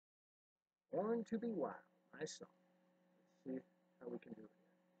Born to be wild. Nice song. Let's see how we can do it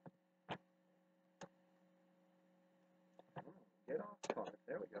here. Get off part.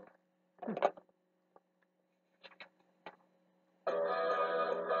 There we go.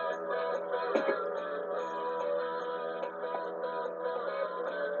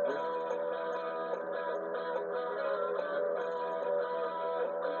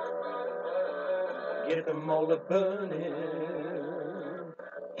 Get the motor burning.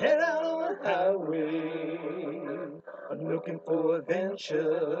 Head out on the highway. Looking for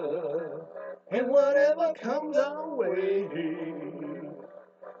adventure. And whatever comes our way.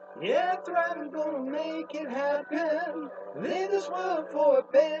 Yeah, thriving, gonna make it happen. Leave this world for a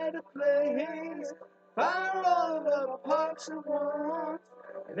better place. Fire all of our parts at once.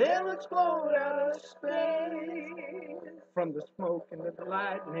 Then explode out of space. From the smoke and the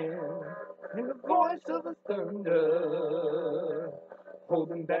lightning and the voice of the thunder,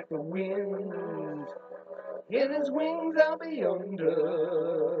 holding back the winds. In his wings I'll be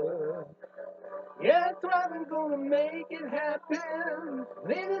under. Yeah, thriving, gonna make it happen.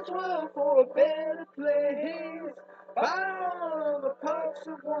 Leave this world for a better place. Fire all the parts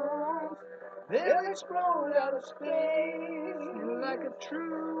at once. They'll explode out of space. And like a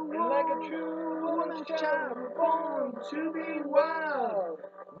true woman's child, we're born to be wild.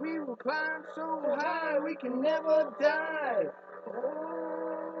 We will climb so high we can never die.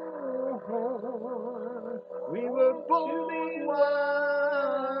 Oh, we were born wild.